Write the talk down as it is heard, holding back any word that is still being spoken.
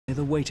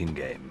The waiting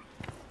game.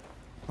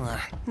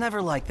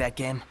 Never liked that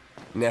game.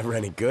 Never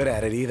any good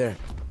at it either.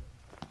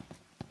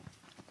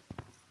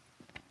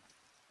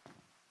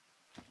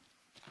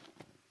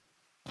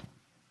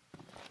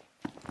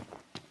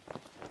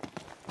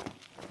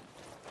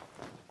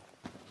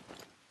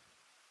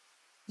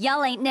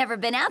 Y'all ain't never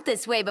been out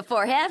this way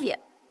before, have you?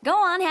 Go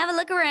on, have a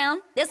look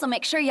around. This'll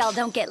make sure y'all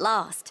don't get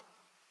lost.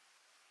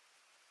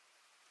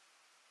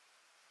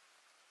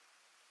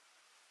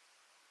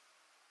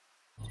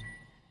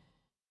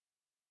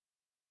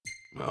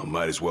 Well,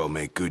 might as well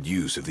make good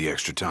use of the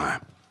extra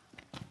time.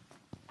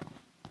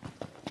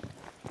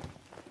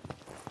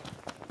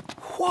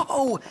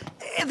 Whoa!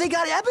 They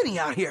got ebony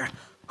out here!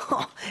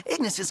 Oh,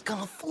 Ignis is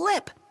gonna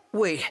flip!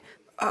 Wait,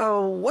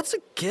 what's a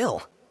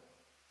gill?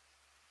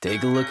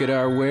 Take a look at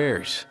our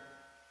wares.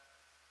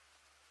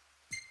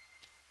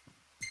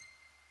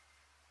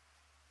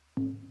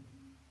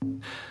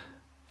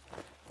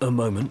 A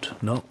moment,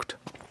 Noct.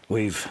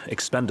 We've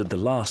expended the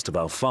last of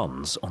our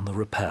funds on the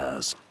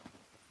repairs.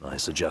 I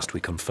suggest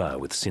we confer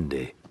with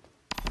Cindy.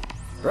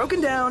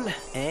 Broken down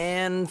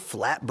and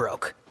flat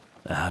broke.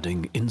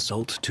 Adding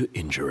insult to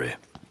injury.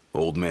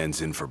 Old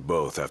man's in for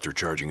both after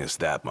charging us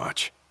that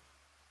much.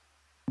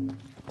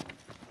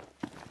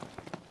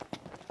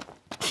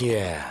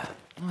 Yeah,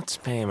 let's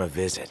pay him a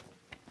visit.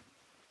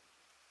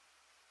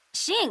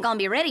 She ain't gonna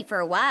be ready for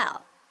a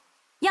while.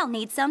 Y'all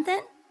need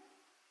something?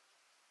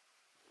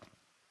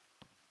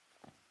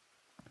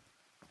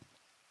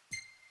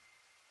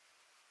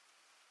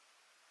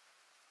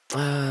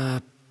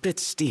 Bit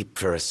steep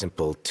for a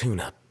simple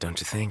tune-up, don't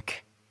you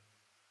think?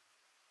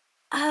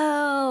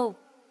 Oh,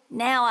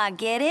 now I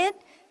get it.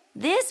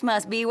 This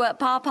must be what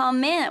Pauper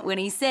meant when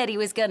he said he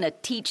was gonna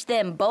teach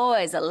them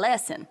boys a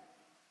lesson.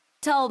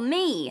 Told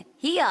me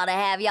he ought to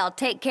have y'all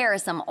take care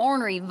of some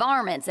ornery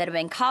varmints that have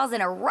been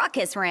causing a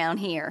ruckus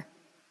round here.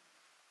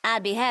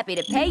 I'd be happy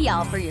to pay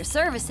y'all for your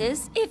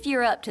services if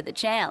you're up to the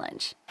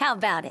challenge. How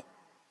about it?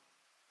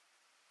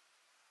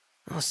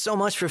 Well, so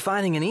much for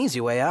finding an easy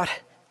way out.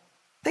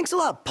 Thanks a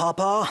lot,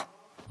 Pawpaw.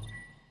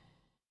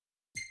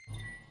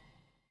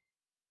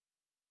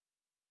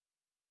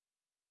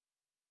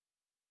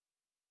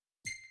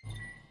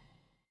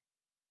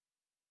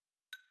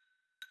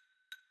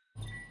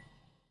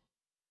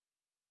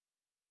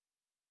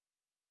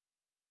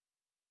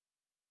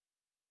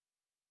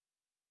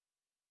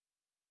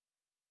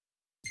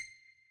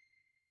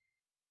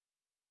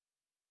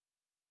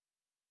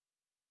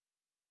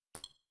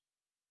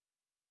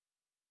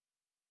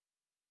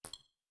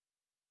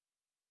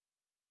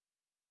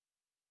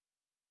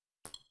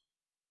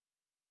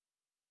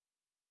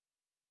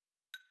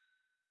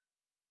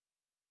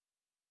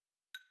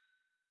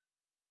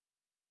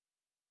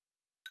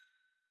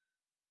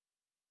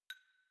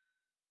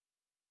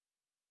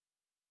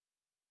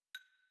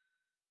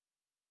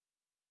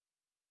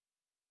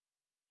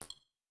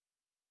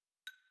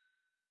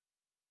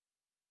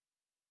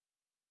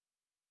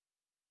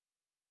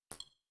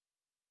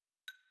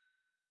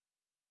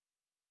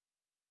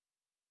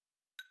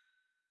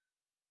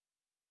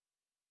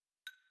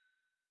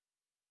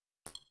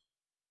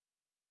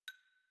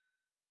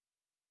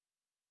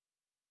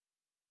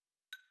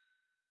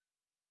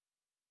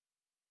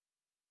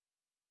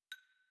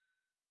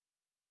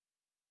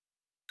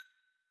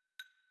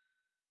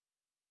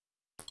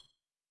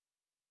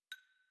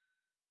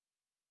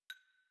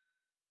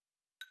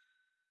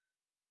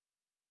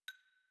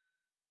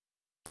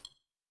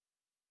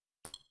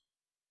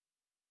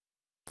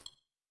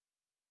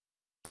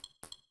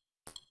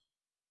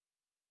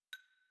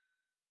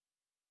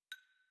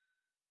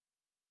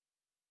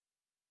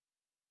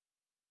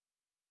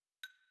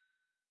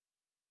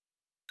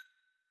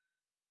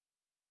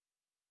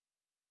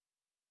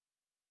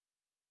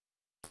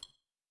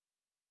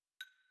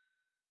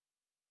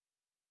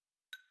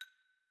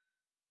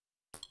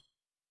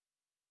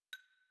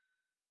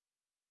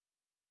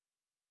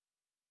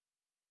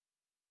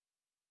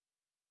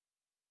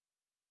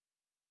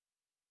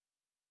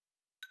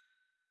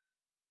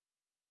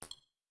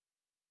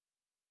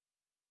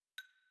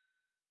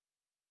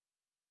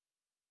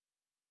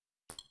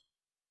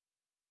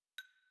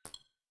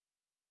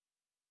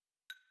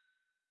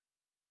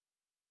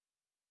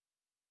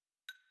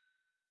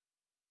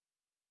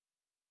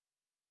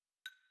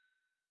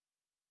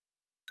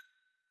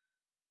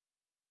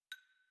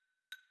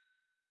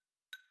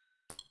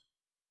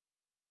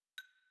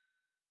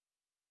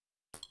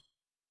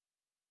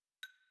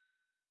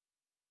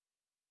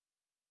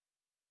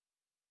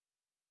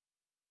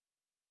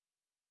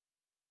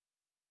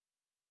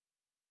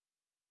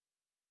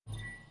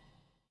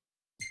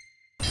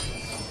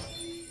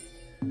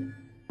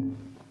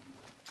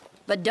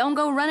 But don't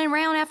go running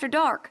around after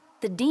dark.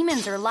 The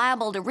demons are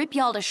liable to rip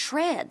y'all to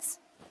shreds.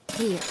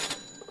 Here,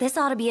 this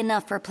ought to be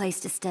enough for a place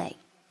to stay.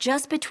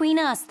 Just between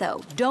us,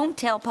 though. Don't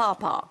tell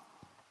Pawpaw.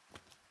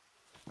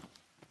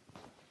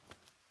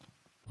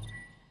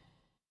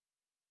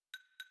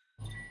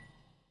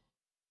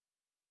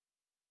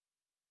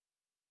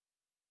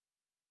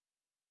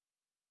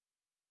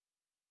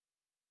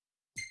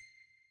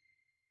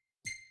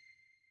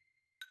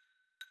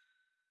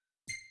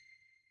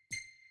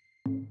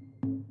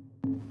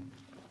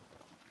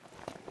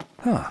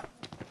 Huh.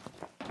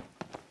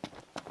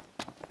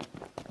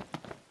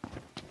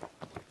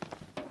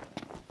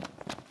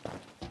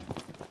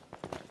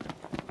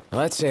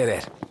 Let's hit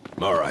it.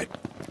 All right.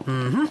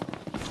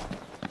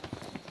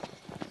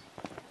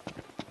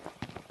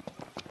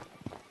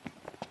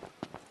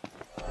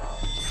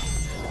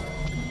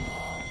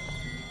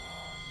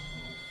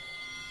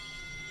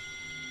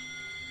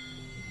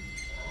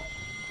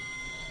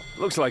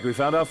 Looks like we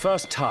found our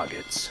first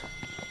targets.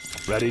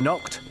 Ready,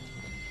 knocked?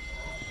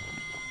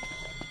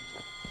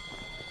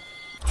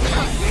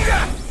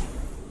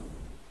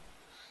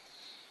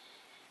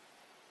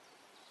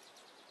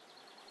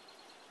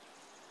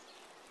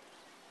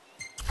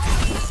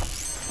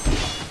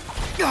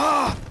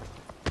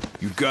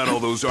 You've got all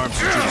those arms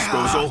at your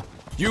disposal.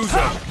 Use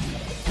them.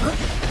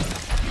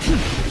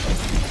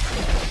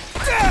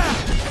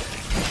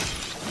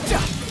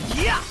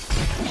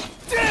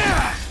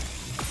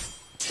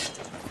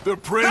 The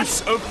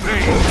Prince of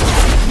Pain.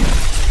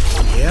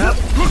 Yep.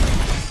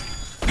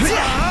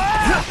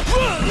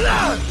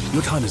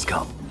 Your time has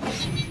come.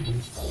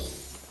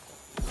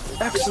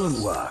 Excellent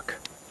work.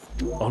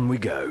 On we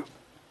go.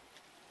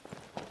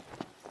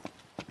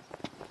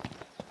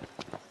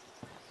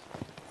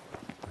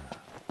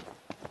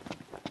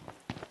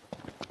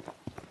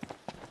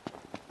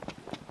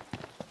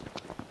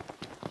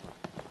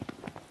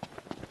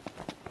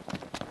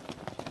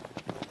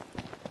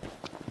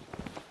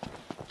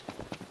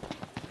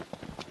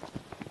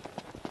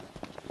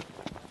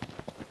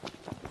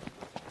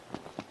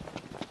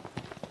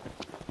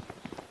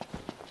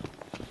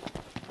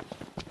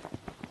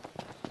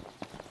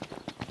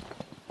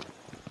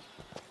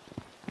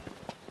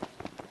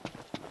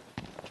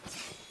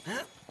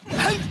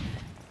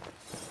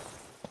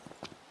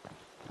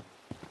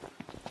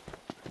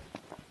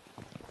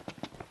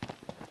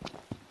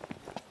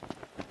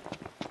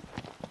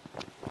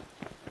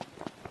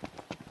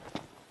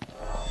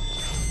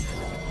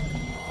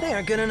 They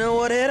aren't gonna know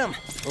what hit them.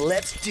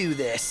 Let's do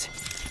this.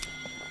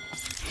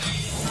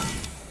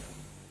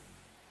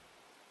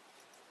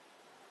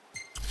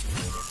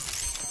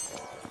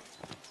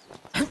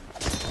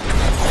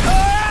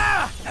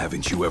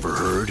 Haven't you ever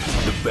heard?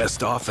 The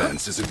best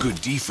offense is a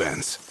good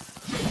defense.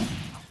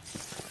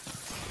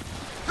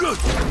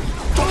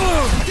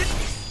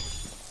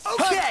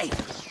 Okay!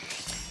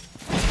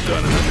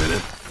 Done in a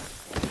minute.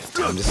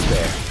 Time to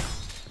spare.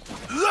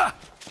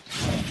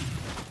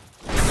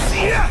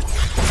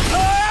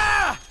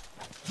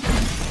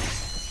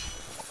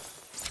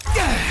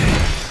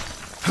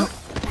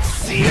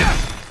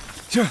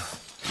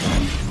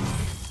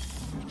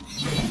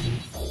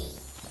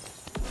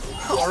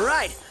 All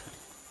right.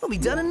 We'll be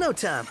done in no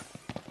time.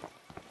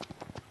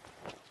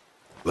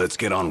 Let's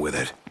get on with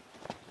it.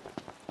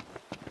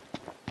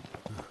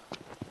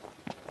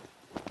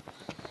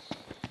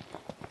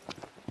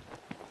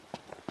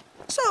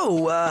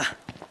 So,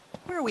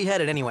 where are we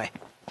headed anyway?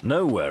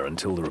 Nowhere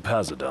until the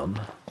repairs are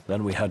done.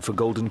 Then we head for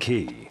Golden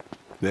Key.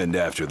 And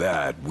after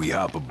that, we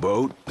hop a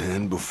boat,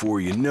 and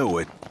before you know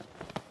it,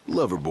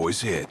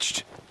 Loverboy's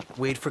hitched.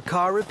 Wait for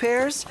car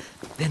repairs,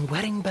 then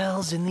wedding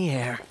bells in the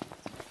air.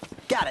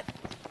 Got it.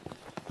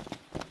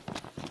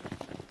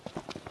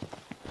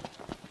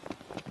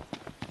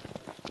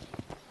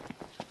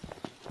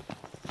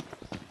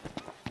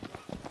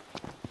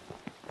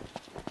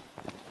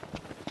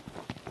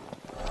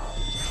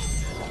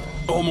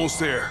 Almost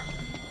there.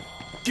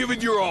 Give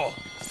it your all.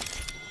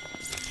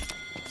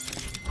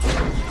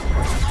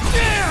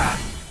 Yeah!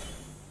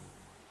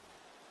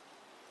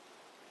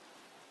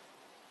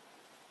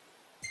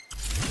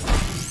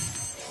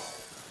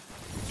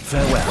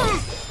 Farewell.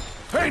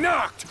 Hey,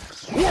 knocked!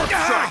 Warp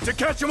strike to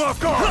catch him off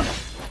guard!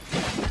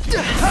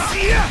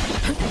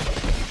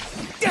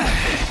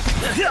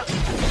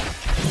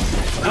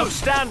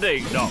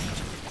 Outstanding, knocked.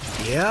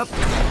 Yep.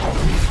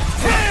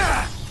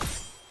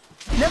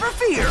 Never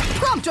fear,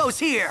 Prompto's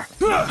here!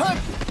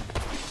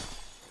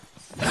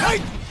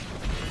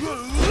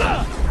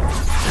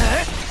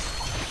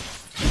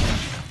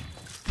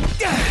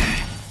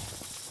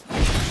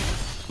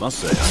 Must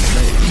say, I'm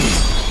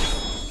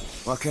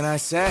amazed. What can I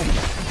say?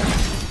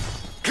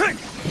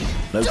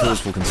 No cause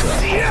for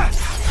concern.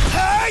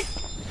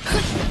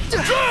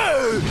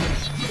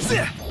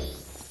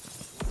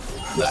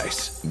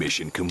 Nice.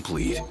 Mission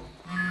complete.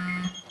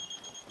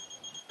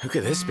 Who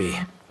could this be?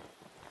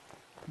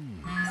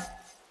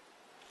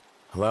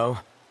 Hello?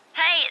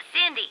 Hey, it's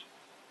Cindy.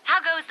 How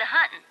goes the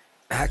hunting?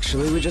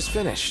 Actually, we just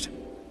finished.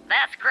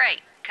 That's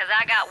great, 'cause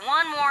I got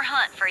one more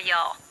hunt for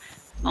y'all.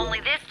 Only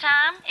this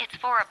time, it's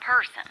for a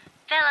person.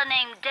 Fella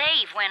named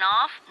Dave went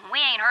off, and we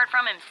ain't heard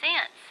from him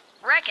since.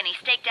 Reckon he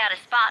staked out a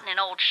spot in an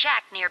old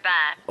shack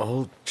nearby.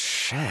 Old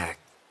shack.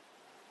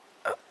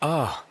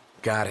 Oh,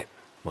 got it.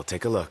 We'll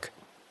take a look.